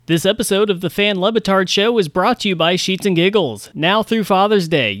This episode of the Fan Lebitard Show is brought to you by Sheets and Giggles. Now through Father's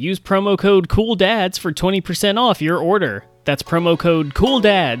Day, use promo code COOLDADS for 20% off your order. That's promo code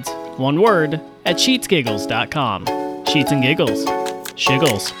COOLDADS, one word, at sheetsgiggles.com. Sheets and Giggles.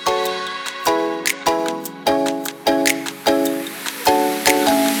 Shiggles.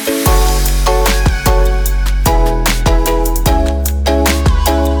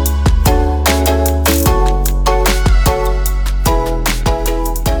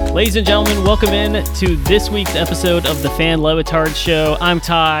 Ladies and gentlemen, welcome in to this week's episode of the Fan Lebitard Show. I'm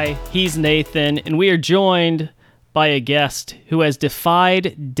Ty, he's Nathan, and we are joined by a guest who has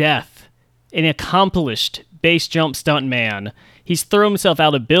defied death, an accomplished base jump stuntman. He's thrown himself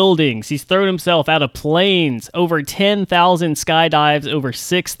out of buildings, he's thrown himself out of planes, over 10,000 skydives, over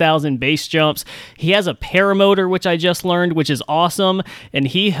 6,000 base jumps. He has a paramotor, which I just learned, which is awesome, and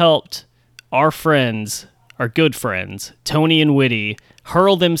he helped our friends, our good friends, Tony and Witty,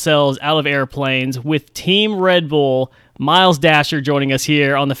 hurl themselves out of airplanes with Team Red Bull. Miles Daisher joining us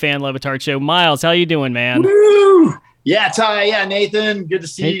here on the Fan Lebitard Show. Miles, how you doing, man? Woo! Yeah, Ty. Yeah, Nathan. Good to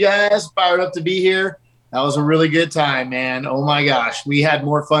see you guys. Fired up to be here. That was a really good time, man. Oh my gosh, we had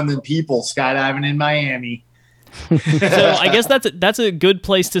more fun than people skydiving in Miami. So I guess that's a good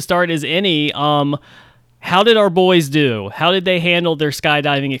place to start as any. How did our boys do? How did they handle their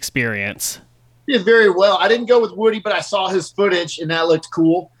skydiving experience? Did very well. I didn't go with Woody, but I saw his footage and that looked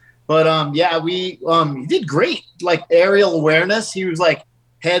cool. But yeah, he did great. Like aerial awareness, he was like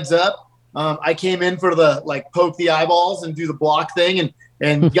heads up. I came in for the like poke the eyeballs and do the block thing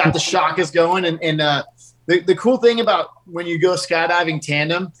and got the shockers going. And the cool thing about when you go skydiving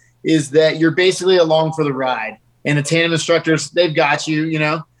tandem is that you're basically along for the ride. And the tandem instructors, they've got you, you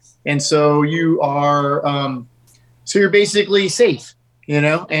know. And so you are so you're basically safe. You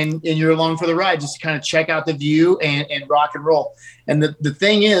know, and you're along for the ride, just to kind of check out the view and rock and roll. And the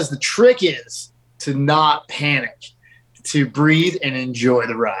thing is, the trick is to not panic, to breathe and enjoy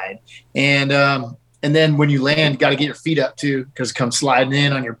the ride. And then when you land, you got to get your feet up too, because it comes sliding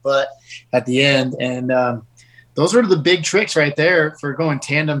in on your butt at the end. And those are the big tricks right there for going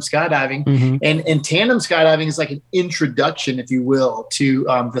tandem skydiving. Mm-hmm. And tandem skydiving is like an introduction, if you will, to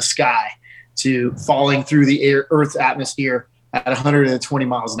the sky, to falling through the Earth's atmosphere at 120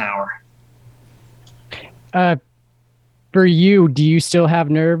 miles an hour. For you, do you still have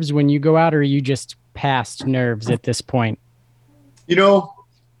nerves when you go out, or are you just past nerves at this point? You know,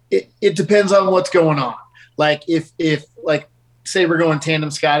 it depends on what's going on. Like if like say we're going tandem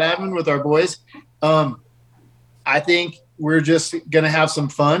skydiving with our boys, I think we're just going to have some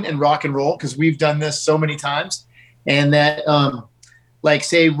fun and rock and roll because we've done this so many times. And that like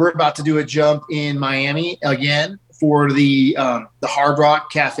say we're about to do a jump in Miami again, for the Hard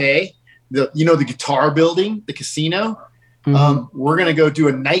Rock Cafe, the guitar building, the casino. Mm-hmm. We're gonna go do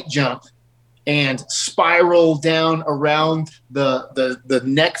a night jump and spiral down around the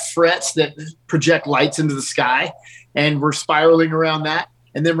neck frets that project lights into the sky, and we're spiraling around that.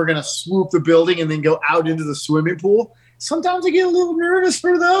 And then we're gonna swoop the building and then go out into the swimming pool. Sometimes I get a little nervous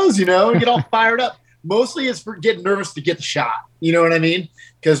for those, you know, get all fired up. Mostly it's for getting nervous to get the shot. You know what I mean?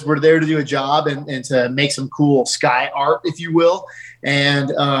 Because we're there to do a job and to make some cool sky art, if you will.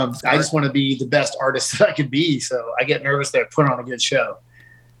 And I just want to be the best artist that I could be. So I get nervous to put on a good show.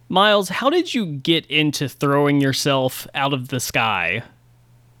 Miles, how did you get into throwing yourself out of the sky?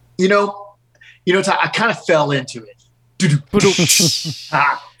 You know, I kind of fell into it.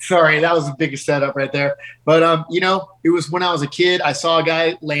 Sorry, that was the biggest setup right there. But, it was when I was a kid, I saw a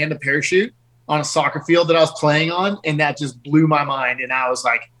guy land a parachute on a soccer field that I was playing on, and that just blew my mind. And I was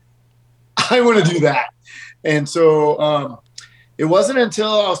like, I want to do that. And so it wasn't until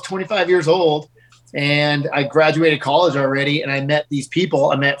I was 25 years old and I graduated college already, and I met these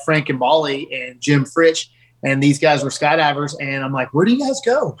people. I met Frank and Molly and Jim Fritsch, and these guys were skydivers. And I'm like, where do you guys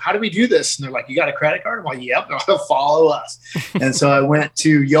go? How do we do this? And they're like, you got a credit card? I'm like, yep, they'll follow us. And so I went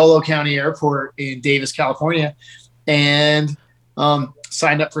to Yolo County Airport in Davis, California, and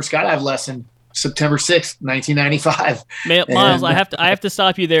signed up for skydive lesson. September 6th, 1995. Miles, I have to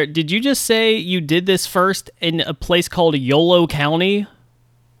stop you there. Did you just say you did this first in a place called Yolo County?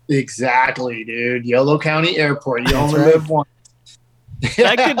 Exactly, dude. Yolo County Airport. You only live once.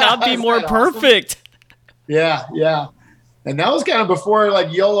 That could not be more perfect. Awesome? Yeah. And that was kind of before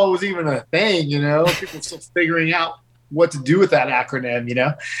like YOLO was even a thing, you know. People were still figuring out what to do with that acronym, you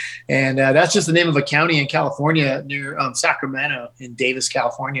know. And that's just the name of a county in California near Sacramento in Davis,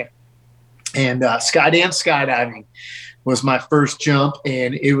 California. And Skydance skydiving was my first jump.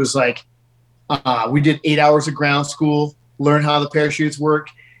 And it was like we did 8 hours of ground school, learn how the parachutes work.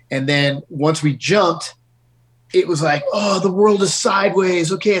 And then once we jumped, it was like, oh, the world is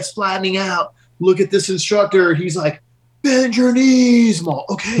sideways. Okay, it's flattening out. Look at this instructor. He's like, bend your knees. I'm all,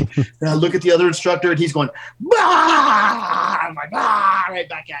 okay. And I look at the other instructor and he's going, bah! I'm like, right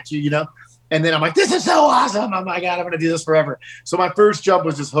back at you, you know? And then I'm like, this is so awesome. Oh my God, I'm going to do this forever. So my first jump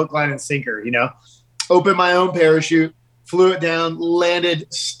was just hook, line, and sinker, you know? Opened my own parachute, flew it down,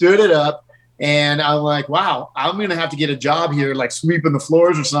 landed, stood it up. And I'm like, wow, I'm going to have to get a job here, like sweeping the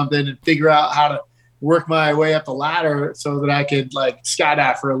floors or something and figure out how to work my way up the ladder so that I could like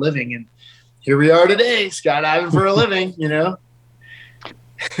skydive for a living. And here we are today, skydiving for a living, you know?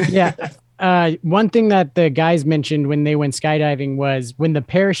 Yeah. One thing that the guys mentioned when they went skydiving was when the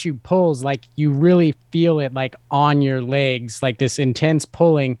parachute pulls, like you really feel it like on your legs, like this intense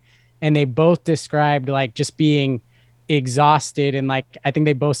pulling. And they both described like just being exhausted. And like, I think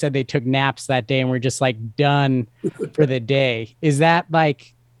they both said they took naps that day and were just like done for the day. Is that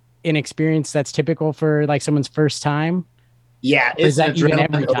like an experience that's typical for like someone's first time? Yeah. Or is that even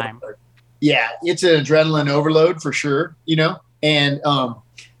every time? Yeah, it's an adrenaline overload for sure, you know? And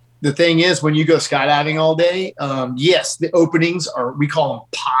the thing is, when you go skydiving all day, yes, the openings are, we call them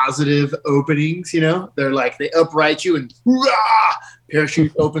positive openings, you know? They're like, they upright you and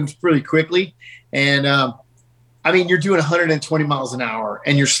parachute opens pretty quickly. And I mean, you're doing 120 miles an hour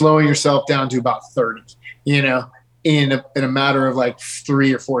and you're slowing yourself down to about 30, you know, in a matter of like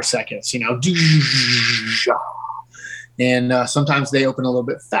 3 or 4 seconds, you know? And sometimes they open a little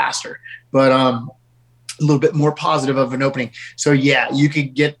bit faster, but a little bit more positive of an opening. So yeah, you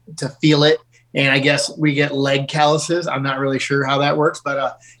could get to feel it. And I guess we get leg calluses. I'm not really sure how that works,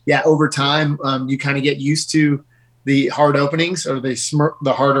 but yeah, over time, you kind of get used to the hard openings or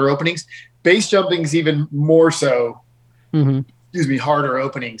the harder openings. Base jumping is even more so, excuse me, harder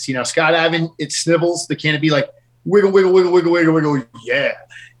openings. You know, skydiving, it snivels the canopy like wiggle, wiggle, wiggle, wiggle, wiggle, wiggle. Yeah.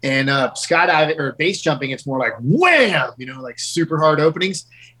 And skydiving or base jumping, it's more like wham, you know, like super hard openings.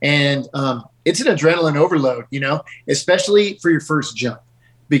 And it's an adrenaline overload, you know, especially for your first jump,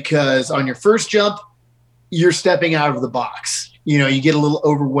 because on your first jump, you're stepping out of the box. You know, you get a little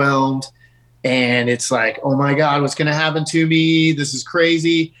overwhelmed and it's like, oh my God, what's going to happen to me? This is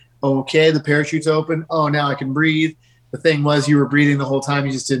crazy. Okay, the parachute's open. Oh, now I can breathe. The thing was, you were breathing the whole time.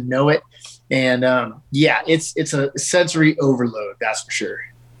 You just didn't know it. And yeah, it's a sensory overload. That's for sure.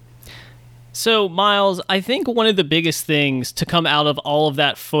 So, Miles, I think one of the biggest things to come out of all of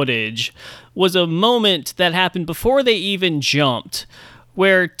that footage was a moment that happened before they even jumped,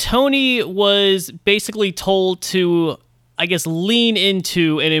 where Tony was basically told to, I guess, lean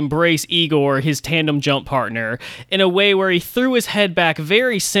into and embrace Igor, his tandem jump partner, in a way where he threw his head back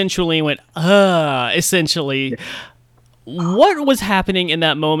very sensually and went, essentially. What was happening in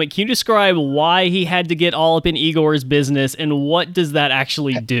that moment? Can you describe why he had to get all up in Igor's business, and what does that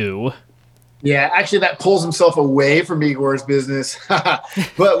actually do? Yeah, actually, that pulls himself away from Igor's business.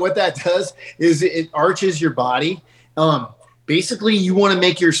 But what that does is it arches your body. Basically, you want to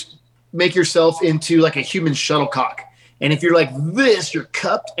make yourself into like a human shuttlecock. And if you're like this, you're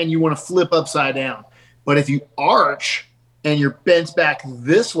cupped and you want to flip upside down. But if you arch and you're bent back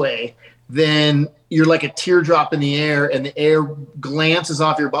this way, then you're like a teardrop in the air and the air glances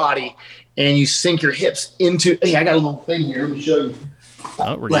off your body and you sink your hips into, hey, I got a little thing here. Let me show you.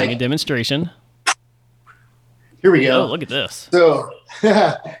 Oh, we're getting a demonstration. Here we go. Oh, look at this. So,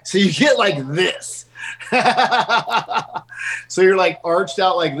 so you get like this. So you're like arched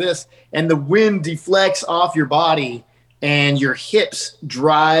out like this, and the wind deflects off your body, and your hips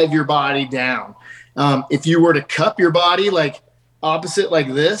drive your body down. If you were to cup your body like opposite like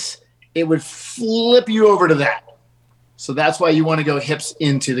this, it would flip you over to that. So that's why you want to go hips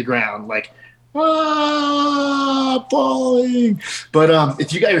into the ground, like falling. But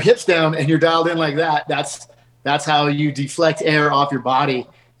if you got your hips down and you're dialed in like that, that's how you deflect air off your body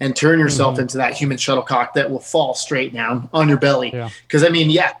and turn yourself into that human shuttlecock that will fall straight down on your belly. Because, I mean,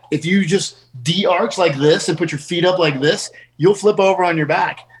 yeah, if you just de-arch like this and put your feet up like this, you'll flip over on your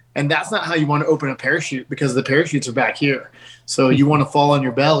back. And that's not how you want to open a parachute, because the parachutes are back here. So you want to fall on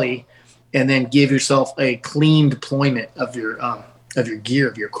your belly and then give yourself a clean deployment of your gear,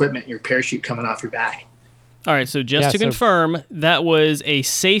 of your equipment, your parachute coming off your back. All right, so just to confirm, that was a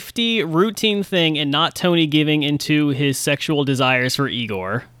safety routine thing and not Tony giving into his sexual desires for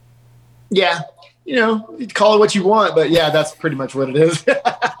Igor. Yeah, you know, you call it what you want, but yeah, that's pretty much what it is.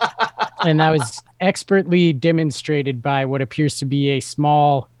 And that was expertly demonstrated by what appears to be a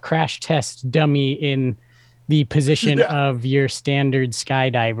small crash test dummy in the position of your standard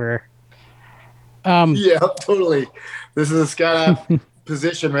skydiver. Yeah, totally. This is a skydive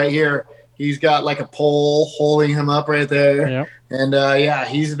position right here. He's got like a pole holding him up right there. Yep. And yeah,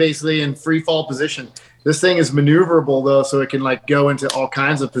 he's basically in free fall position. This thing is maneuverable though, so it can like go into all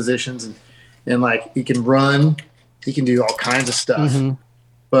kinds of positions and like he can run, he can do all kinds of stuff. Mm-hmm.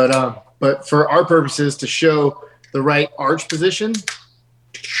 But for our purposes, to show the right arch position,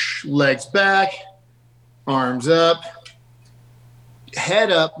 legs back, arms up,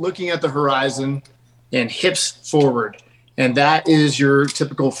 head up, looking at the horizon, and hips forward. And that is your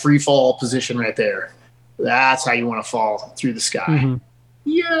typical free fall position right there. That's how you want to fall through the sky. Mm-hmm.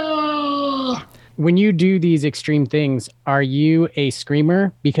 Yeah. When you do these extreme things, are you a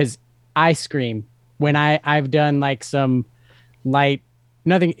screamer? Because I scream when I've done like some light,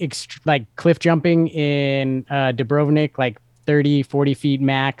 nothing like cliff jumping in Dubrovnik, like 30, 40 feet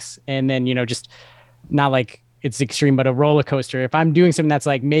max. And then, just not like it's extreme, but a roller coaster. If I'm doing something that's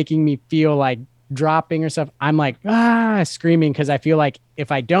like making me feel like dropping or stuff, I'm like, screaming. Cause I feel like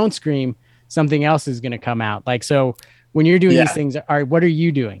if I don't scream, something else is going to come out. Like, so when you're doing these things, what are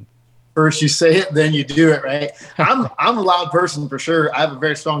you doing? First you say it, then you do it, right? I'm a loud person for sure. I have a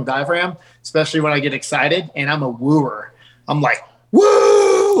very strong diaphragm, especially when I get excited, and I'm a wooer. I'm like,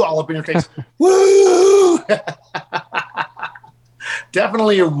 woo, all up in your face. Woo.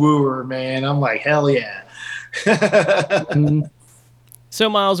 Definitely a wooer, man. I'm like, hell yeah. So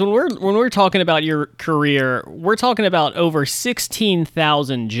Miles, when we're talking about your career, we're talking about over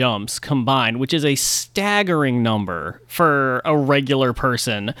 16,000 jumps combined, which is a staggering number for a regular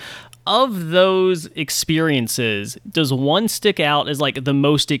person. Of those experiences, does one stick out as like the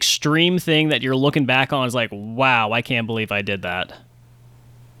most extreme thing that you're looking back on is like, wow, I can't believe I did that?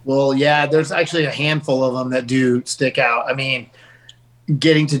 Well, yeah, there's actually a handful of them that do stick out. I mean,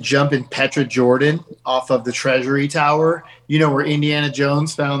 getting to jump in Petra, Jordan off of the Treasury Tower, where Indiana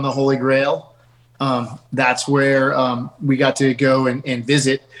Jones found the Holy Grail. That's where we got to go and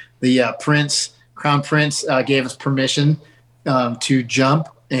visit. The Crown Prince gave us permission to jump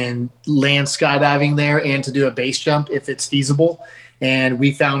and land skydiving there and to do a base jump if it's feasible. And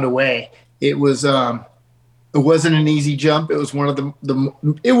we found a way. It wasn't an easy jump. It was one of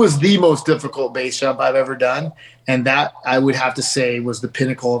it was the most difficult base jump I've ever done. And that I would have to say was the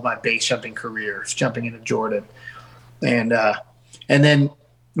pinnacle of my base jumping career, jumping into Jordan. And then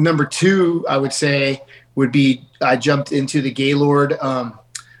number 2, I would say would be, I jumped into the Gaylord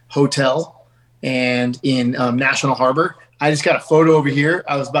Hotel and in National Harbor. I just got a photo over here.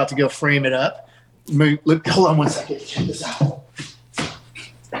 I was about to go frame it up. Hold on one second. Check this out.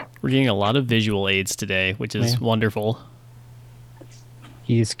 We're getting a lot of visual aids today, which is wonderful.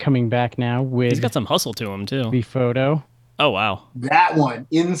 He's coming back now with... He's got some hustle to him, too. The photo. Oh, wow. That one,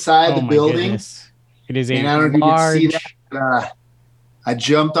 inside the building. Goodness. It is a and I don't know large... if you can see that. I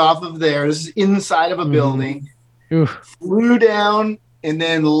jumped off of there. This is inside of a building. Oof. Flew down and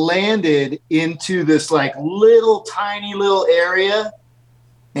then landed into this like tiny little area.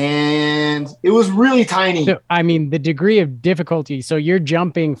 And it was really tiny. So, I mean, the degree of difficulty. So you're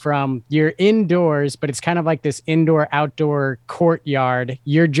jumping you're indoors, but it's kind of like this indoor-outdoor courtyard.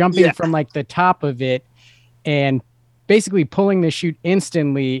 You're jumping from like the top of it and basically pulling the chute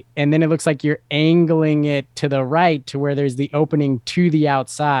instantly. And then it looks like you're angling it to the right to where there's the opening to the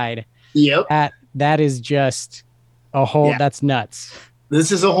outside. Yep. That is just that's nuts.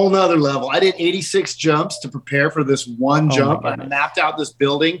 This is a whole nother level. I did 86 jumps to prepare for this one jump. I mapped out this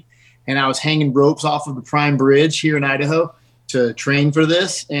building, and I was hanging ropes off of the Prime Bridge here in Idaho to train for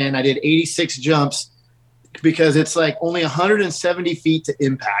this. And I did 86 jumps because it's like only 170 feet to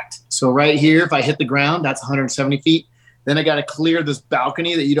impact. So right here, if I hit the ground, that's 170 feet. Then I got to clear this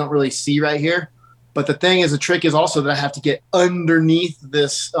balcony that you don't really see right here. But the trick is also that I have to get underneath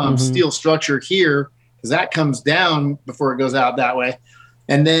this steel structure here, because that comes down before it goes out that way.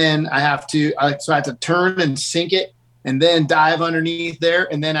 And then I have to turn and sink it and then dive underneath there.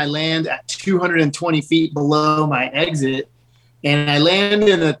 And then I land at 220 feet below my exit. And I land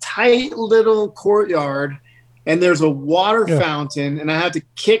in a tight little courtyard, and there's a water fountain, and I have to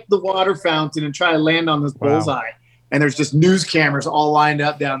kick the water fountain and try to land on this bullseye. And there's just news cameras all lined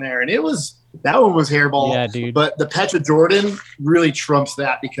up down there. And that one was hairball. Yeah, dude. But the Petra Jordan really trumps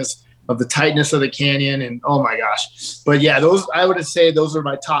that because of the tightness of the canyon, and oh my gosh. But yeah, I would say those are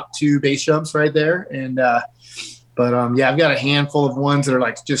my top 2 base jumps right there. And I've got a handful of ones that are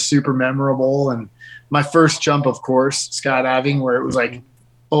like just super memorable. And my first jump, of course, skydiving, where it was like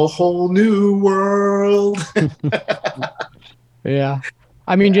a whole new world. Yeah.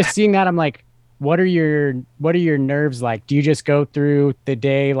 I mean, just seeing that, I'm like, what are your nerves like? Do you just go through the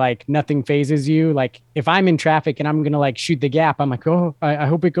day like nothing phases you? Like if I'm in traffic and I'm going to like shoot the gap, I'm like, oh, I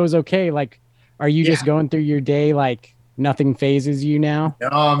hope it goes okay. Like, are you just going through your day like nothing phases you now?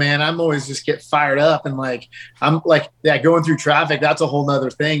 Oh man, I'm always just get fired up and like I'm like going through traffic. That's a whole nother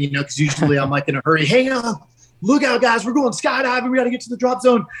thing, because usually I'm like in a hurry. Hey, look out, guys! We're going skydiving. We got to get to the drop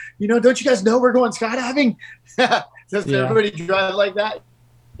zone. Don't you guys know we're going skydiving? Does everybody drive like that?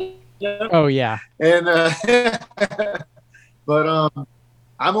 Oh yeah. And but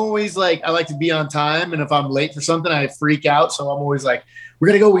I'm always like, I like to be on time, and if I'm late for something, I freak out. So I'm always like, we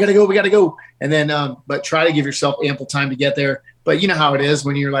gotta go. And then, but try to give yourself ample time to get there. But you know how it is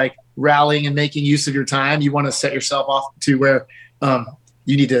when you're like rallying and making use of your time. You want to set yourself off to where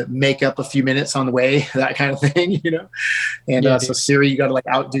you need to make up a few minutes on the way, that kind of thing, And so Siri, you got to like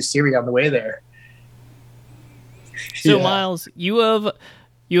outdo Siri on the way there. So Miles, you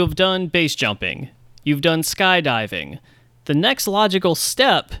have done base jumping. You've done skydiving. The next logical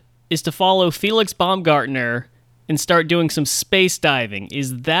step is to follow Felix Baumgartner and start doing some space diving.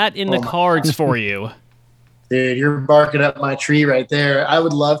 Is that in the cards for you? Dude, you're barking up my tree right there. I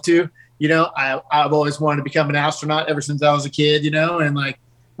would love to. I've always wanted to become an astronaut ever since I was a kid, and like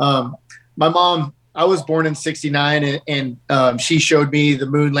my mom, I was born in 1969 and she showed me the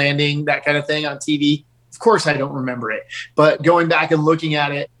moon landing, that kind of thing on TV. Of course, I don't remember it, but going back and looking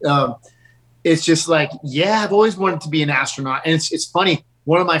at it, it's just like, I've always wanted to be an astronaut. And it's funny.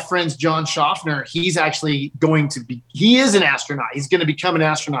 One of my friends, John Schaffner, he's actually he is an astronaut. He's going to become an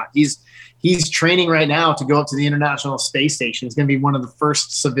astronaut. He's training right now to go up to the International Space Station. He's going to be one of the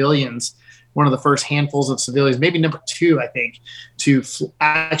first civilians, one of the first handfuls of civilians, maybe number 2, I think, to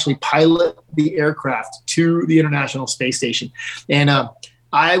actually pilot the aircraft to the International Space Station. And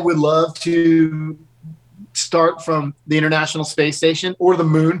I would love to start from the International Space Station or the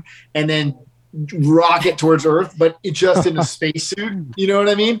moon and then rocket towards Earth, but just in a spacesuit. You know what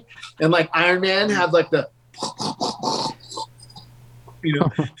I mean? And like Iron Man had like the,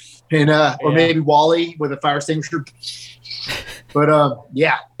 or maybe Wally with a fire extinguisher. But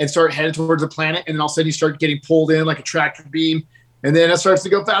and start headed towards the planet, and then all of a sudden you start getting pulled in like a tractor beam, and then it starts to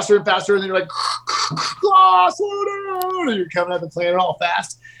go faster and faster, and then you're like, slow down, and you're coming at the planet all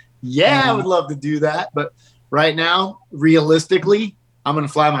fast. I would love to do that, but right now, realistically, I'm going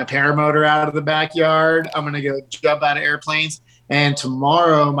to fly my paramotor out of the backyard. I'm going to go jump out of airplanes. And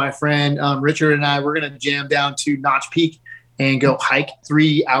tomorrow, my friend Richard and I, we're going to jam down to Notch Peak and go hike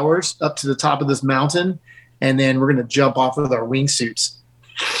 3 hours up to the top of this mountain. And then we're going to jump off with our wingsuits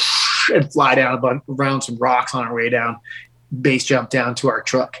and fly down around some rocks on our way down, base jump down to our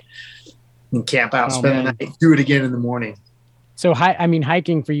truck and camp out, spend the night, do it again in the morning. So,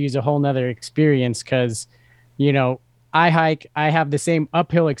 hiking for you is a whole nother experience because, I hike, I have the same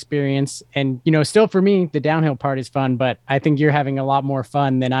uphill experience, and, still for me, the downhill part is fun, but I think you're having a lot more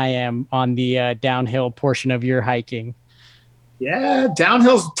fun than I am on the downhill portion of your hiking. Yeah,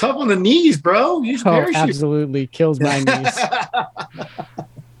 downhill's tough on the knees, bro. You absolutely kills my knees.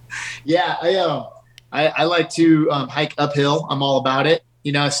 I like to hike uphill. I'm all about it.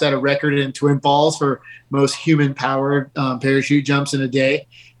 I set a record in Twin Falls for most human-powered parachute jumps in a day.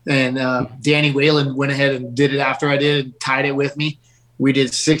 And Danny Whalen went ahead and did it after I did and tied it with me. We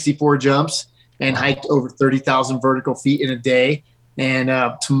did 64 jumps and hiked over 30,000 vertical feet in a day. And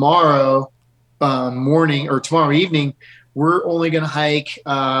tomorrow morning or tomorrow evening, we're only going to hike,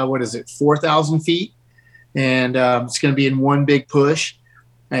 4,000 feet. And it's going to be in one big push.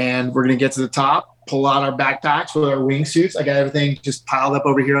 And we're going to get to the top, pull out our backpacks with our wingsuits. I got everything just piled up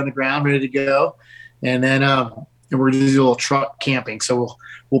over here on the ground, ready to go. And then we're going to do a little truck camping. So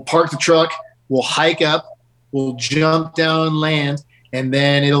we'll park the truck, we'll hike up, we'll jump down and land, and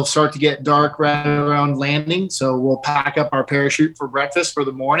then it'll start to get dark right around landing. So we'll pack up our parachute for breakfast for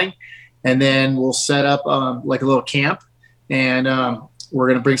the morning, and then we'll set up like a little camp. And we're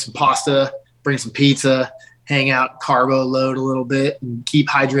going to bring some pasta, bring some pizza, hang out, carbo load a little bit, and keep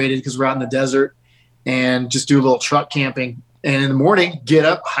hydrated because we're out in the desert, and just do a little truck camping. And in the morning, get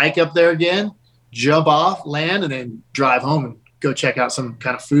up, hike up there again, jump off, land, and then drive home and go check out some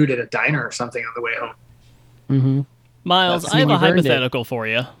kind of food at a diner or something on the way home. Mm-hmm. Miles, I have a hypothetical for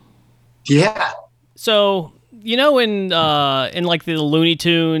you. Yeah. So, in like the Looney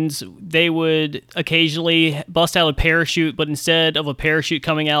Tunes, they would occasionally bust out a parachute, but instead of a parachute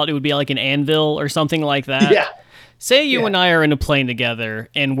coming out, it would be like an anvil or something like that. Yeah. Say you and I are in a plane together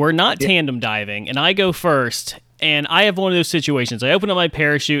and we're not tandem diving, and I go first, and I have one of those situations. I open up my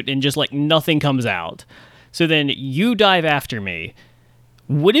parachute and just like nothing comes out. So then you dive after me.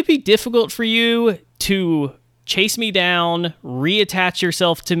 Would it be difficult for you to chase me down, reattach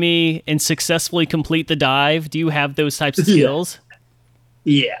yourself to me, and successfully complete the dive? Do you have those types of skills?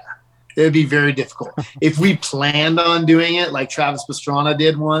 Yeah. It'd be very difficult. If we planned on doing it like Travis Pastrana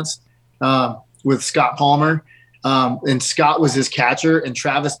did once with Scott Palmer, And Scott was his catcher, and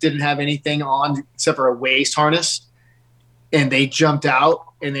Travis didn't have anything on except for a waist harness. And they jumped out,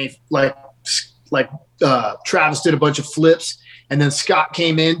 and they Travis did a bunch of flips, and then Scott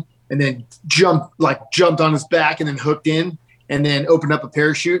came in and then jumped on his back and then hooked in and then opened up a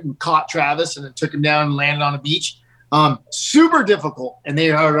parachute and caught Travis and then took him down and landed on a beach. Super difficult, and they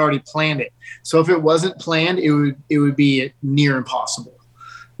had already planned it. So if it wasn't planned, it would be near impossible,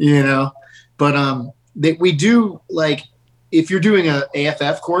 But we do, like, if you're doing a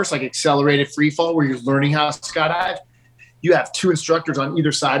AFF course, like accelerated free fall, where you're learning how to skydive, you have 2 instructors on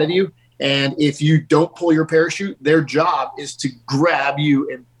either side of you. And if you don't pull your parachute, their job is to grab you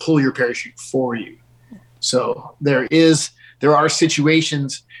and pull your parachute for you. So there are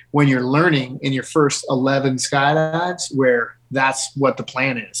situations when you're learning in your first 11 skydives where that's what the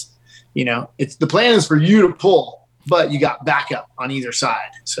plan is. The plan is for you to pull, but you got backup on either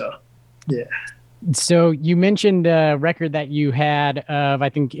side. So, yeah. So you mentioned a record that you had of, I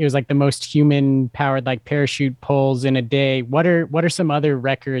think it was like the most human powered like parachute pulls in a day. What are some other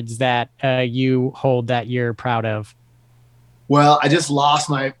records that you hold that you're proud of? Well, I just lost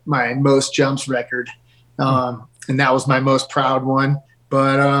my most jumps record. And that was my most proud one.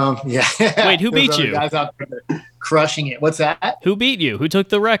 But yeah. Wait, who beat you? Guys out there crushing it. What's that? Who beat you? Who took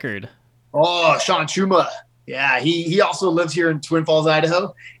the record? Oh, Sean Chuma. Yeah, he also lives here in Twin Falls,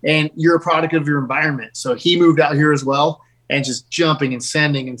 Idaho, and you're a product of your environment. So he moved out here as well, and just jumping and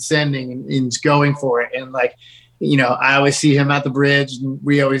sending and going for it. And I always see him at the bridge, and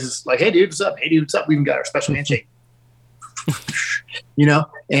we always just like, hey dude, what's up? Hey dude, what's up? We even got our special handshake.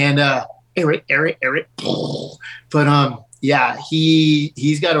 And Eric. But yeah,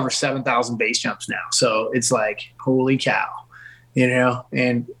 he's got over 7,000 base jumps now. So it's like, holy cow,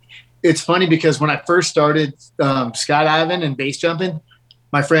 and it's funny because when I first started skydiving and base jumping,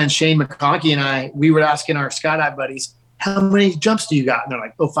 my friend Shane McConkie and we were asking our skydive buddies, how many jumps do you got? And they're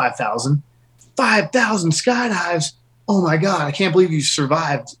like, 5,000. 5,000 skydives? Oh my God, I can't believe you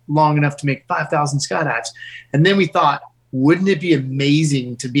survived long enough to make 5,000 skydives. And then we thought, wouldn't it be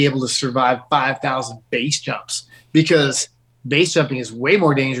amazing to be able to survive 5,000 base jumps? Because base jumping is way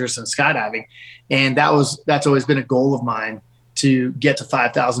more dangerous than skydiving. And that's always been a goal of mine, to get to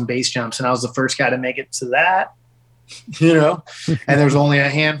 5,000 base jumps. And I was the first guy to make it to that, and there's only a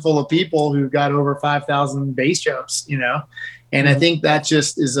handful of people who got over 5,000 base jumps, and I think that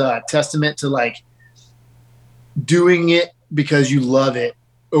just is a testament to like doing it because you love it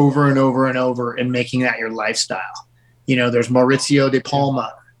over and over and over and making that your lifestyle. There's Maurizio De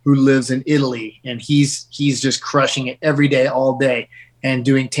Palma, who lives in Italy, and he's just crushing it every day, all day, and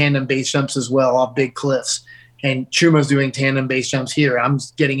doing tandem base jumps as well off big cliffs. And Chuma's doing tandem base jumps here. I'm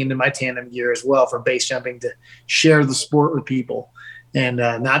getting into my tandem gear as well for base jumping to share the sport with people. And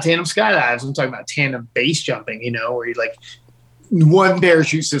not tandem skydives. I'm talking about tandem base jumping, where you like one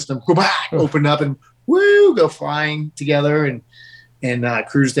parachute system, go back, open up and go flying together and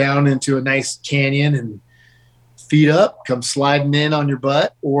cruise down into a nice canyon and feet up, come sliding in on your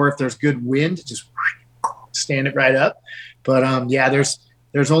butt. Or if there's good wind, just stand it right up. But yeah,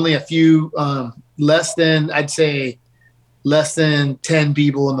 there's only a few, less than 10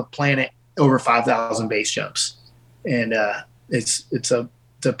 people on the planet over 5,000 base jumps. And it's a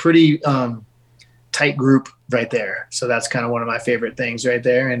pretty tight group right there. So that's kind of one of my favorite things right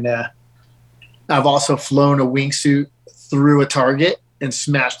there. And I've also flown a wingsuit through a target and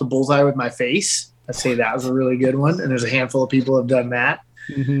smashed the bullseye with my face. I'd say that was a really good one. And there's a handful of people who have done that.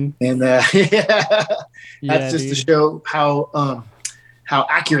 Mm-hmm. And that's just to show how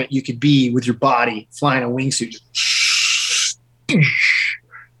accurate you could be with your body flying a wingsuit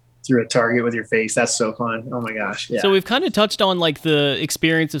through a target with your face. That's so fun. Oh my gosh. Yeah. So we've kind of touched on like the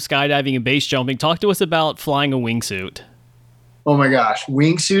experience of skydiving and base jumping. Talk to us about flying a wingsuit. Oh my gosh.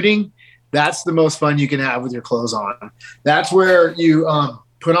 Wingsuiting. That's the most fun you can have with your clothes on. That's where you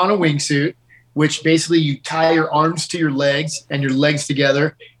put on a wingsuit, which basically you tie your arms to your legs and your legs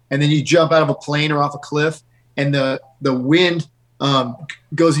together. And then you jump out of a plane or off a cliff, and the wind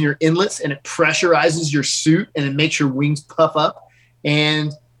goes in your inlets and it pressurizes your suit and it makes your wings puff up,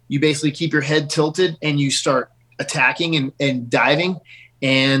 and you basically keep your head tilted and you start attacking and diving,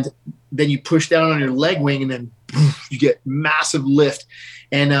 and then you push down on your leg wing and then you get massive lift.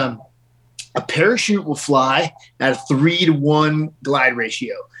 And a parachute will fly at a 3-to-1 glide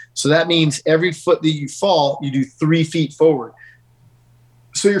ratio. So that means every foot that you fall, you do 3 feet forward.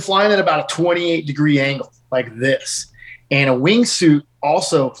 So you're flying at about a 28-degree angle like this. And a wingsuit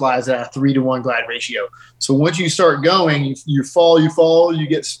also flies at a 3-to-1 glide ratio. So once you start going, you fall, you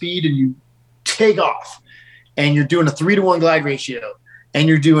get speed, and you take off. And you're doing a 3-to-1 glide ratio. And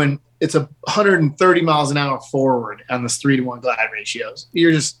you're doing it's a 130 miles an hour forward on this 3-to-1 glide ratios.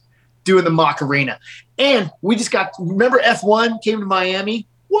 You're just doing the Macarena. And we just remember F1 came to Miami?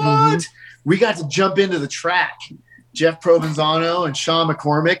 What? Mm-hmm. We got to jump into the track. Jeff Provenzano and Sean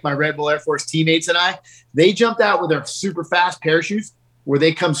McCormick, my Red Bull Air Force teammates, and they jumped out with their super fast parachutes where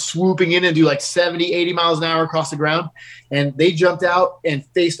they come swooping in and do like 70, 80 miles an hour across the ground. And they jumped out and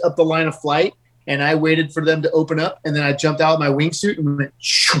faced up the line of flight. And I waited for them to open up. And then I jumped out of my wingsuit and went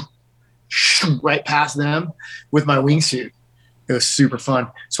right past them with my wingsuit. It was super fun.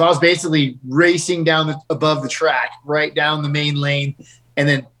 So I was basically racing down above the track, right down the main lane, and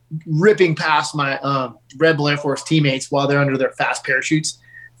then ripping past my Red Bull Air Force teammates while they're under their fast parachutes.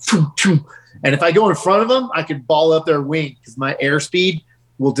 And if I go in front of them, I could ball up their wing because my airspeed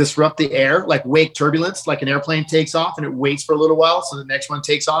will disrupt the air, like wake turbulence, like an airplane takes off and it waits for a little while. So the next one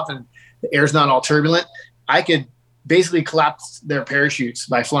takes off and the air's not all turbulent. I could basically collapse their parachutes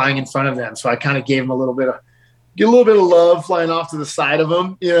by flying in front of them. So I kind of gave them a little bit of love flying off to the side of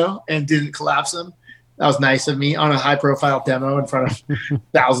them, and didn't collapse them. That was nice of me on a high profile demo in front of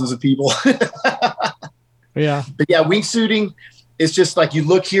thousands of people. Yeah. But yeah, wingsuiting is just like you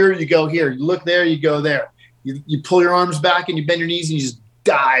look here, you go here, you look there, you go there. You pull your arms back and you bend your knees and you just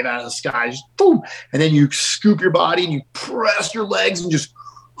dive out of the sky. Just boom. And then you scoop your body and you press your legs and just,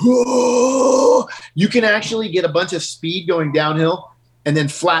 whoa. You can actually get a bunch of speed going downhill and then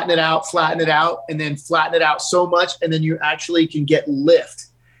flatten it out, and then flatten it out so much. And then you actually can get lift.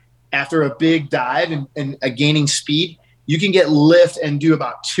 After a big dive and gaining speed, you can get lift and do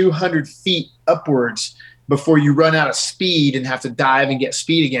about 200 feet upwards before you run out of speed and have to dive and get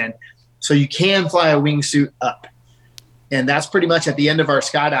speed again. So you can fly a wingsuit up. And that's pretty much at the end of our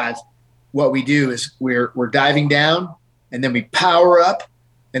skydive. What we do is we're diving down and then we power up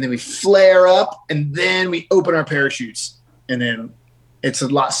and then we flare up and then we open our parachutes. And then it's a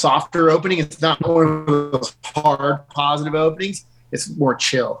lot softer opening. It's not one of those hard positive openings. It's more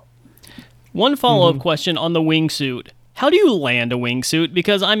chill. One follow-up question on the wingsuit. How do you land a wingsuit?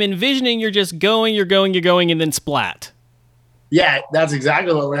 Because I'm envisioning you're just going, and then splat. Yeah, that's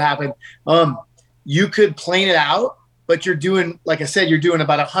exactly what would happen. You could plane it out, but you're doing, like I said, you're doing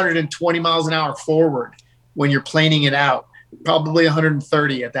about 120 miles an hour forward when you're planing it out, probably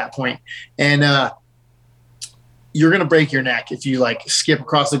 130 at that point. And you're going to break your neck if you like skip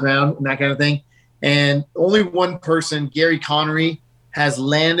across the ground and that kind of thing. And only one person, Gary Connery, has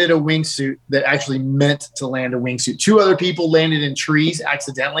landed a wingsuit that actually meant to land a wingsuit. 2 other people landed in trees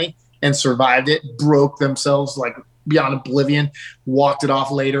accidentally and survived it, broke themselves like beyond oblivion, walked it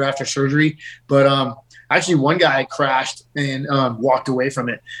off later after surgery. But actually one guy crashed and walked away from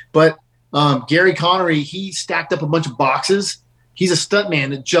it. But Gary Connery, he stacked up a bunch of boxes. He's a stuntman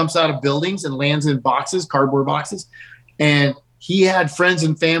that jumps out of buildings and lands in boxes, cardboard boxes. And he had friends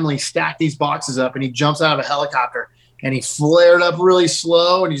and family stack these boxes up, and he jumps out of a helicopter. And he flared up really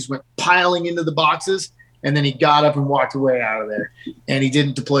slow and he just went piling into the boxes. And then he got up and walked away out of there. And he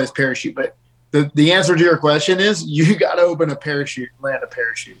didn't deploy his parachute. But the answer to your question is you got to open a parachute, land a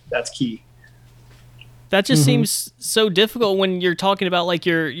parachute. That's key. That just seems so difficult when you're talking about like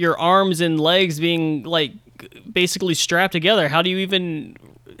your arms and legs being like basically strapped together. How do you even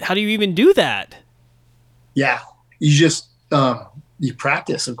do that? Yeah, you just you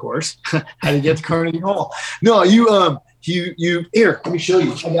practice, of course. How to get to Carnegie Hall? No, you here. Let me show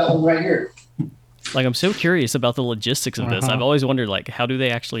you. I got one right here. Like, I'm so curious about the logistics of this. I've always wondered, like, how do they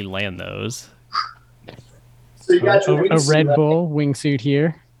actually land those? So you got your a Red Bull wingsuit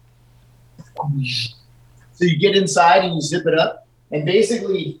here. So you get inside and you zip it up, and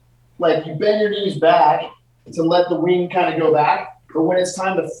basically, like, you bend your knees back to let the wing kind of go back. But when it's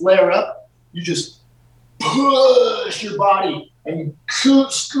time to flare up, you just push your body and you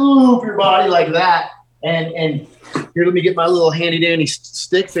scoop your body like that. And here, let me get my little handy dandy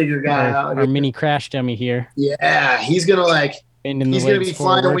stick figure guy out. Our mini crash dummy here. Yeah, he's gonna be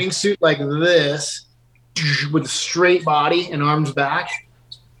flying a wingsuit like this with a straight body and arms back,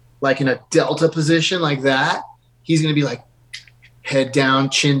 like in a delta position like that. He's gonna be like head down,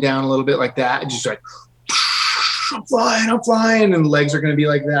 chin down a little bit like that, and just like I'm flying, and the legs are gonna be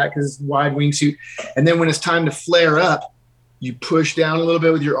like that because it's wide wingsuit. And then when it's time to flare up, you push down a little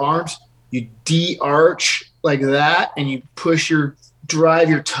bit with your arms. You de-arch like that, and you drive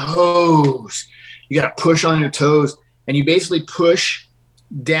your toes. You got to push on your toes, and you basically push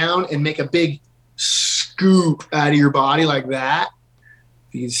down and make a big scoop out of your body like that.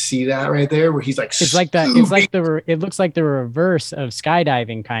 You can see that right there, where he's like, it's like that. It's like it looks like the reverse of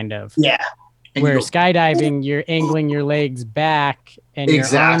skydiving, kind of. Yeah. And where skydiving, you're angling your legs back and your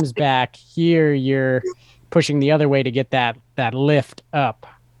arms back. Here, you're pushing the other way to get that lift up.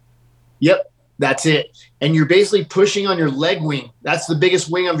 Yep, that's it. And you're basically pushing on your leg wing. That's the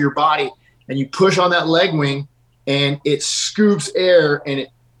biggest wing of your body. And you push on that leg wing, and it scoops air, and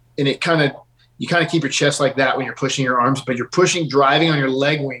you kind of keep your chest like that when you're pushing your arms, but you're driving on your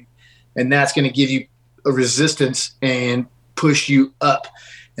leg wing, and that's going to give you a resistance and push you up.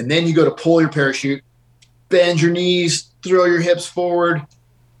 And then you go to pull your parachute, bend your knees, throw your hips forward,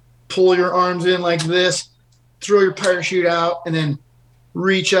 pull your arms in like this, throw your parachute out, and then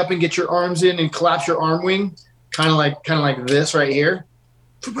reach up and get your arms in and collapse your arm wing, kind of like this right here.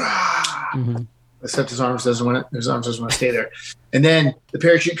 Mm-hmm. Except his arms doesn't want to stay there. And then the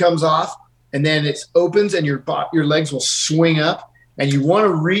parachute comes off, and then it opens, and your legs will swing up, and you want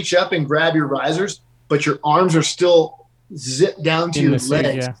to reach up and grab your risers, but your arms are still zipped down to your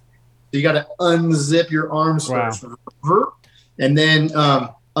legs. Yeah. So you got to unzip your arms first, and then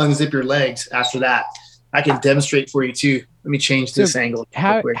unzip your legs after that. I can demonstrate for you too. Let me change this angle.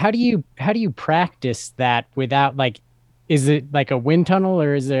 How do you practice that without, like, is it like a wind tunnel,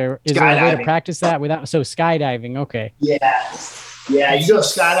 or is there a way to practice that without? So skydiving, okay. Yeah, you go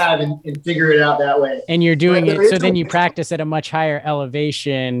skydive and figure it out that way. And you're doing it, so then you practice at a much higher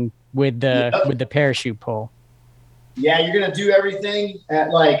elevation with the parachute pull. Yeah, you're gonna do everything at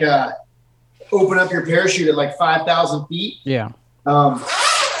like open up your parachute at like 5,000 feet. Yeah. And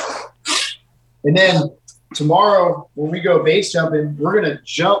then tomorrow when we go base jumping, we're gonna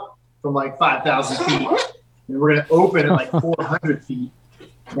jump from like 5,000 feet, and we're gonna open at like 400 feet,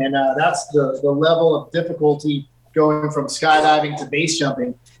 and that's the level of difficulty going from skydiving to base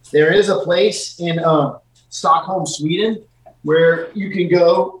jumping. There is a place in Stockholm, Sweden, where you can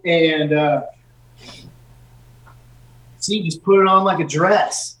go and just put it on like a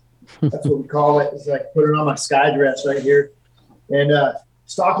dress. That's what we call it. It's like put it on my sky dress right here. And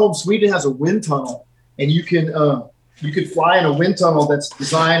Stockholm, Sweden has a wind tunnel, and you could fly in a wind tunnel that's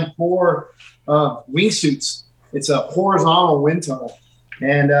designed for wingsuits. It's a horizontal wind tunnel,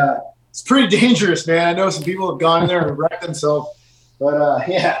 and it's pretty dangerous, man. I know some people have gone in there and wrecked themselves, but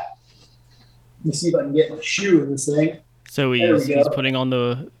yeah. Let me see if I can get my shoe in this thing. So he's putting on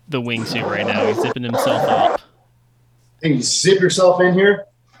the wingsuit right now. He's zipping himself up. And you zip yourself in here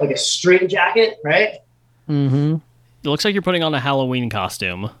like a straight jacket, right? Mm-hmm. It looks like you're putting on a Halloween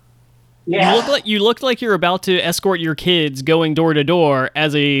costume. Yeah. You look like you're about to escort your kids going door to door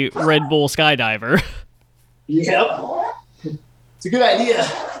as a Red Bull skydiver. Yep. It's a good idea.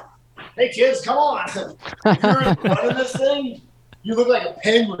 Hey kids, come on. If you're running this thing, you look like a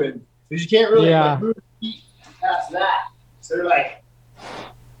penguin because you can't really move your feet past that. So they're like,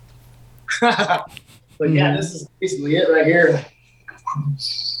 but yeah, this is basically it right here.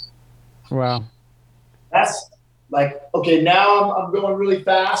 Wow. That's like, okay, now I'm going really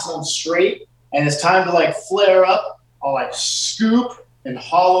fast. I'm straight, and it's time to like flare up. I'll like scoop and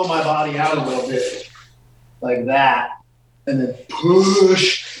hollow my body out a little bit like that, and then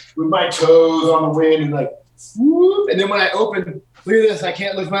push with my toes on the wind and like whoop. And then when I open, look at this, I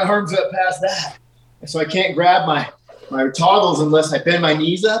can't lift my arms up past that. And so I can't grab my toggles unless I bend my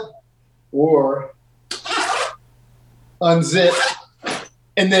knees up or unzip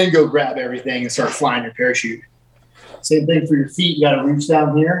and then go grab everything and start flying your parachute. Same thing for your feet. You got to reach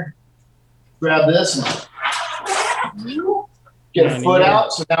down here, grab this, and get a foot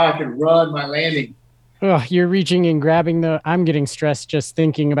out so now I can run my landing. Oh, you're reaching and grabbing I'm getting stressed just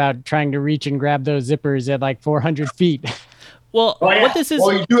thinking about trying to reach and grab those zippers at like 400 feet. Well, what this is...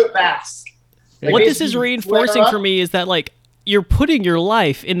 Well, you do it fast. Like, what this is reinforcing for me is that, like, you're putting your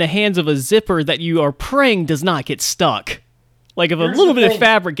life in the hands of a zipper that you are praying does not get stuck. Like, if a little bit of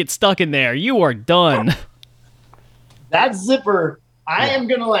fabric gets stuck in there, you are done. That zipper, I am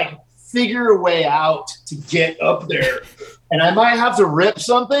going to, like, figure a way out to get up there. And I might have to rip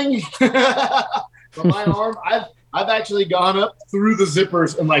something from my arm. I've actually gone up through the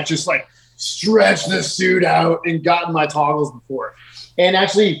zippers and, like, just, like, stretched the suit out and gotten my toggles before. And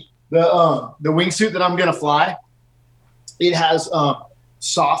actually, the wingsuit that I'm going to fly, it has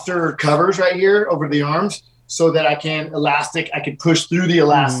softer covers right here over the arms so that I can push through the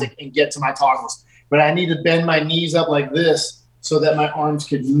elastic and get to my toggles. But I need to bend my knees up like this so that my arms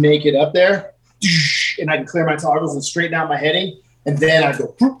can make it up there. And I can clear my toggles and straighten out my heading. And then I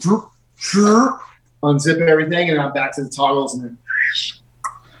go, unzip everything, and I'm back to the toggles and then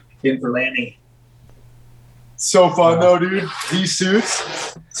in for landing. So fun though, dude. These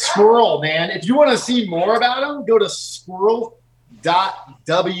suits. Squirrel, man. If you want to see more about them, go to squirrel.ws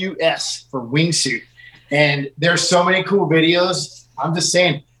for wingsuit. And there's so many cool videos. I'm just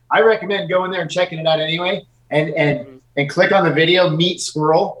saying, I recommend going there and checking it out anyway. And click on the video, Meet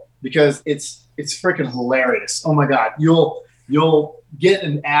Squirrel, because it's freaking hilarious. Oh my God. You'll get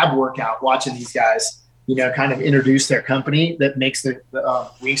an ab workout watching these guys, kind of introduce their company that makes the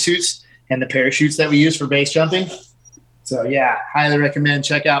wingsuits and the parachutes that we use for base jumping. So yeah, highly recommend.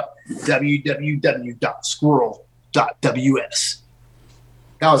 Check out www.squirrel.ws.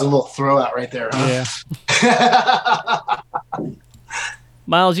 That was a little throw out right there, huh? Yeah.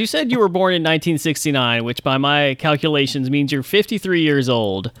 Miles, you said you were born in 1969, which by my calculations means you're 53 years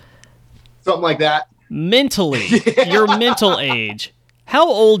old. Something like that. Mentally, your mental age. How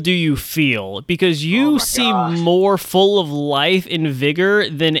old do you feel? Because you seem more full of life and vigor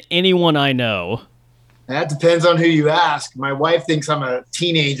than anyone I know. That depends on who you ask. My wife thinks I'm a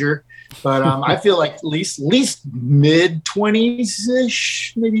teenager, but I feel like at least mid-20s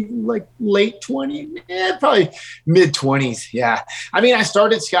ish, maybe like late 20s. Yeah, probably mid-20s. Yeah. I mean, I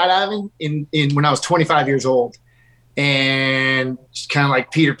started skydiving in when I was 25 years old, and just kind of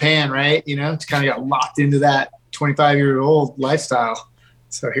like Peter Pan, right? Just kind of got locked into that 25-year-old lifestyle.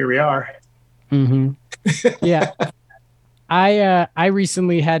 So here we are. Mm-hmm. Yeah. I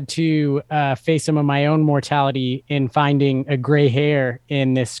recently had to face some of my own mortality in finding a gray hair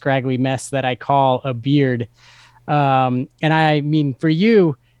in this scraggly mess that I call a beard. And I mean, for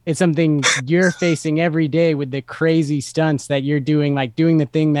you, it's something you're facing every day with the crazy stunts that you're doing, like doing the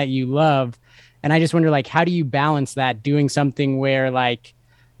thing that you love. And I just wonder, like, how do you balance that, doing something where, like,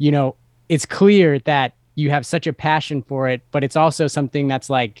 it's clear that you have such a passion for it, but it's also something that's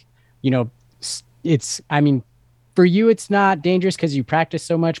like, for you, it's not dangerous because you practice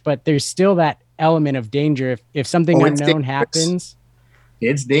so much, but there's still that element of danger if something unknown happens.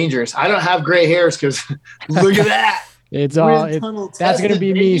 It's dangerous. I don't have gray hairs because look at that. That's going to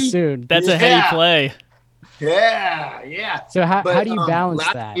be me soon. That's a heady play. Yeah. So how do you balance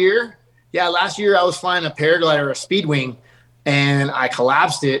that? Last year I was flying a paraglider, a speed wing, and I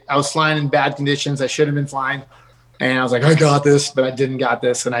collapsed it. I was flying in bad conditions. I should have been flying. And I was like, I got this, but I didn't got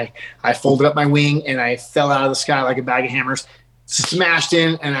this. And I folded up my wing and I fell out of the sky like a bag of hammers, smashed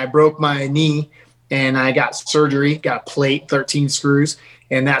in, and I broke my knee, and I got surgery, got a plate, 13 screws.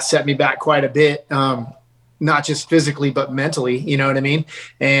 And that set me back quite a bit, not just physically, but mentally, you know what I mean?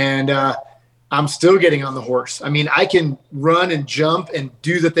 And I'm still getting on the horse. I mean, I can run and jump and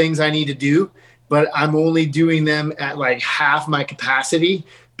do the things I need to do, but I'm only doing them at like half my capacity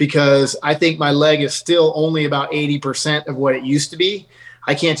because I think my leg is still only about 80% of what it used to be.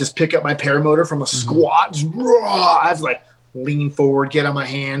 I can't just pick up my paramotor from a squat. I have to like lean forward, get on my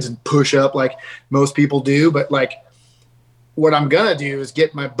hands and push up like most people do. But like what I'm going to do is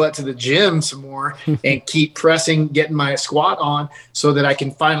get my butt to the gym some more and keep pressing, getting my squat on so that I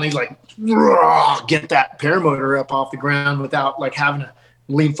can finally like get that paramotor up off the ground without like having to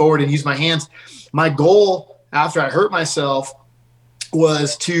lean forward and use my hands. My goal after I hurt myself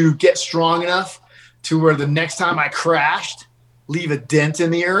was to get strong enough to where the next time I crashed, leave a dent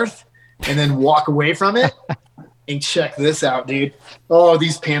in the earth and then walk away from it. And check this out, dude. Oh,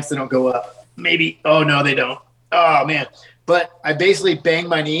 these pants, they don't go up. Maybe. Oh, no, they don't. Oh, man. But I basically banged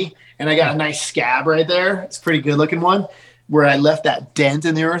my knee and I got a nice scab right there. It's a pretty good looking one where I left that dent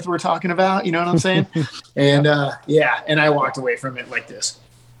in the earth we're talking about. You know what I'm saying? And and I walked away from it like this.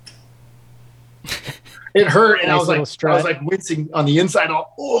 It hurt, and nice I was like wincing on the inside.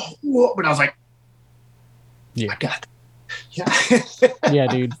 But I was like, I got it. Yeah,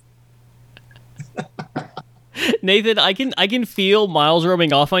 dude. Nathan, I can feel Miles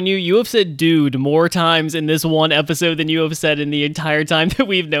rubbing off on you. You have said "dude" more times in this one episode than you have said in the entire time that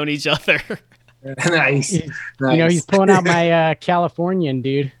we've known each other. Nice. He's pulling out my Californian,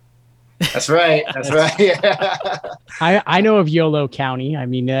 dude. That's right. Yeah. I know of Yolo County. I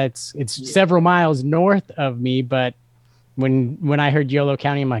mean, it's several miles north of me, but when I heard Yolo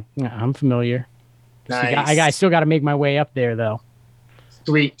County, I'm like, I'm familiar. Nice. So I still got to make my way up there, though.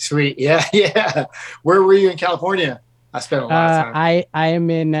 Sweet. Yeah. Where were you in California? I spent a lot of time. I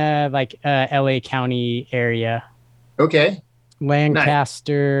am in LA County area. Okay.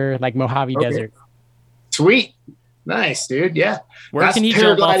 Lancaster, nice. Like Mojave Desert. Sweet. Nice, dude. Yeah. Where can he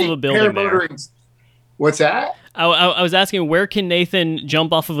jump off of a building there? What's that? I was asking, where can Nathan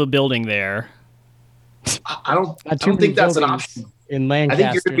jump off of a building there? I don't think that's an option. In Lancaster.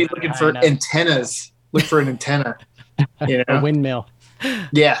 I think you're going to be looking for antennas. Look for an antenna. A windmill.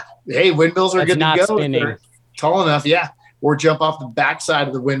 Yeah. Hey, windmills are good to go. Spinning. They're tall enough, yeah. Or jump off the backside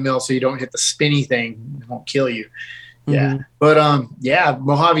of the windmill so you don't hit the spinny thing. It won't kill you. Yeah. But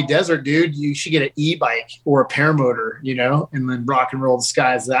Mojave Desert, dude, you should get an e-bike or a paramotor, and then rock and roll the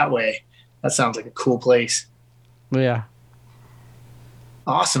skies that way. That sounds like a cool place. Yeah.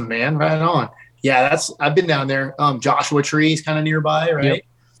 Awesome, man. Right on. Yeah, I've been down there. Joshua Tree is kind of nearby, right?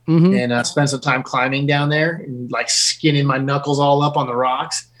 and spent some time climbing down there and like skinning my knuckles all up on the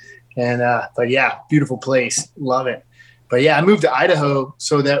rocks. And but yeah, beautiful place, love it. But yeah, I moved to Idaho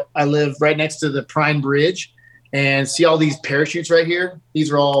so that I live right next to the Prime Bridge, and see all these parachutes right here.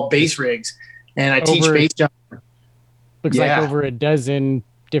 These are all base rigs, and I teach base jumping. Looks like over a dozen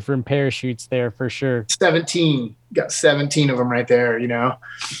different parachutes there for sure. 17, got 17 of them right there, you know?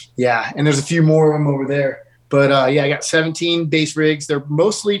 Yeah. And there's a few more of them over there, but yeah, I got 17 base rigs. They're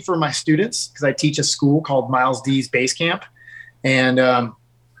mostly for my students, because I teach a school called Miles D's Base Camp. And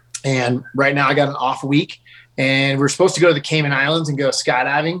right now I got an off week, and we're supposed to go to the Cayman Islands and go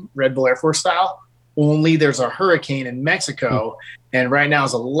skydiving, Red Bull Air Force style. Only there's a hurricane in Mexico, and right now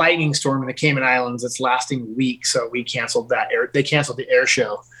is a lightning storm in the Cayman Islands. It's lasting a week, so we canceled that. They canceled the air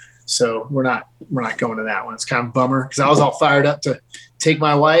show, so we're not going to that one. It's kind of a bummer, because I was all fired up to take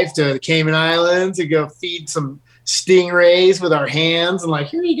my wife to the Cayman Islands and go feed some stingrays with our hands, and like,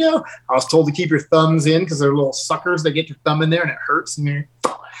 here you go. I was told to keep your thumbs in, because they're little suckers. They get your thumb in there and it hurts, and you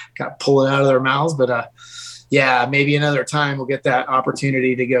kind of pull it out of their mouths. But yeah, maybe another time we'll get that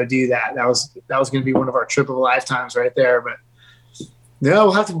opportunity to go do that. That was going to be one of our trip of lifetimes right there. But no,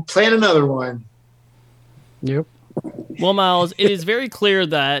 we'll have to plan another one. Yep. Well, Miles, it is very clear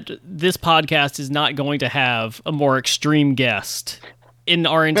that this podcast is not going to have a more extreme guest in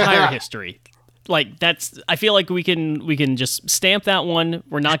our entire history. Like, I feel like we can just stamp that one.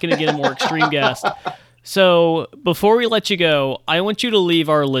 We're not going to get a more extreme guest. So before we let you go, I want you to leave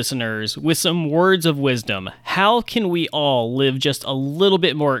our listeners with some words of wisdom. How can we all live just a little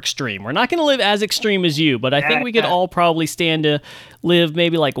bit more extreme? We're not going to live as extreme as you, but I think we could all probably stand to live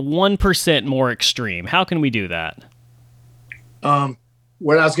maybe like 1% more extreme. How can we do that?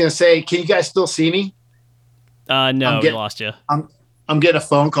 What I was going to say, can you guys still see me? No, we lost you. I'm getting a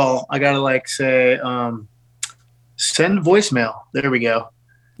phone call. I got to like say, send voicemail. There we go.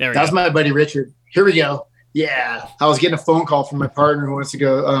 That was my buddy Richard. Here we go. Yeah. I was getting a phone call from my partner who wants to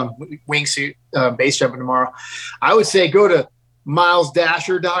go wingsuit base jumping tomorrow. I would say go to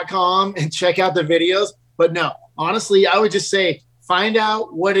milesdasher.com and check out the videos. But no, honestly, I would just say find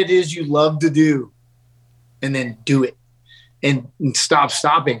out what it is you love to do and then do it, and stop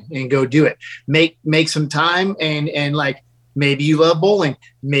stopping and go do it. Make some time, and like, maybe you love bowling.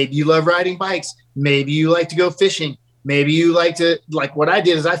 Maybe you love riding bikes. Maybe you like to go fishing. Maybe you like to, like what I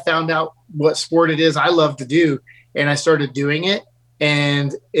did is I found out what sport it is I love to do, and I started doing it,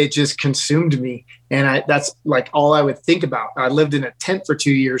 and it just consumed me. And that's like all I would think about. I lived in a tent for 2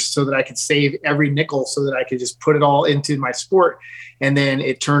 years so that I could save every nickel so that I could just put it all into my sport. And then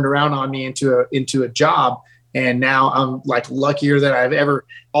it turned around on me into a job. And now I'm like luckier than I've ever.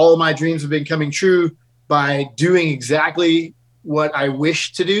 All of my dreams have been coming true by doing exactly what I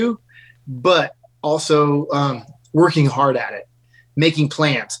wish to do, but also working hard at it, making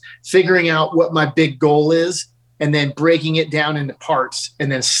plans, figuring out what my big goal is, and then breaking it down into parts, and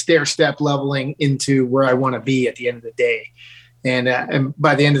then stair-step leveling into where I want to be at the end of the day. And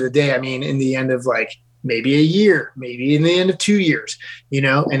by the end of the day, I mean in the end of like maybe a year, maybe in the end of 2 years, you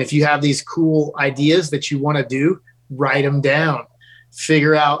know. And if you have these cool ideas that you want to do, write them down.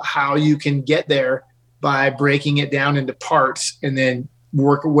 Figure out how you can get there by breaking it down into parts, and then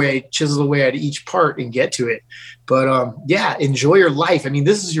chisel away at each part and get to it. But yeah, enjoy your life. I mean,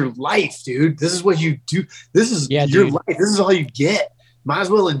 this is your life, dude. This is what you do. This is your life. This is all you get. Might as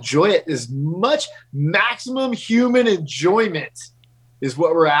well enjoy it as much. Maximum human enjoyment is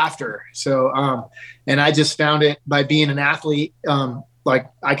what we're after. So, and I just found it by being an athlete. Like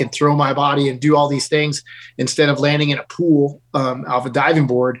I can throw my body and do all these things instead of landing in a pool off a diving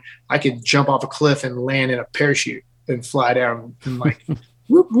board. I could jump off a cliff and land in a parachute and fly down and like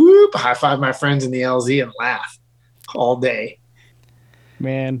whoop whoop, high five my friends in the LZ and laugh all day.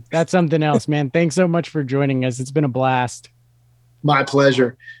 Man, that's something else, man. Thanks so much for joining us. It's been a blast. My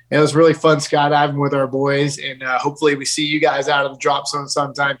pleasure. It was really fun skydiving with our boys, and hopefully we see you guys out of the drop zone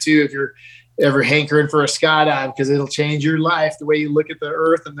sometime too, if you're ever hankering for a skydive, because it'll change your life, the way you look at the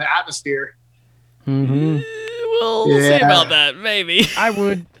earth and the atmosphere. Mm-hmm. We'll see about that. Maybe I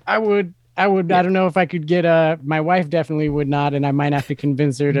would. I don't know if I could get my wife definitely would not, and I might have to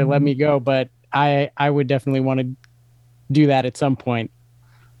convince her to let me go, but I would definitely want to do that at some point.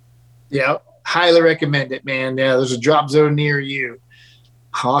 Yeah, highly recommend it, man. Yeah, there's a drop zone near you.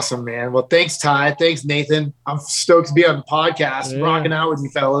 Awesome, man. Well, thanks, Ty. Thanks, Nathan. I'm stoked to be on the podcast, rocking out with you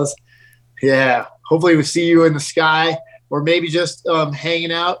fellas. Yeah, hopefully we see you in the sky, or maybe just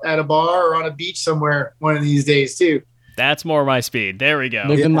hanging out at a bar or on a beach somewhere one of these days too. That's more my speed. There we go.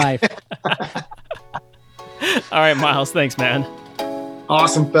 Living life. All right, Miles. Thanks, man.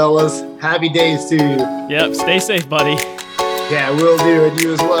 Awesome, fellas. Happy days to you. Yep. Stay safe, buddy. Yeah, will do. And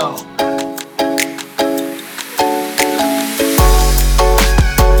you as well.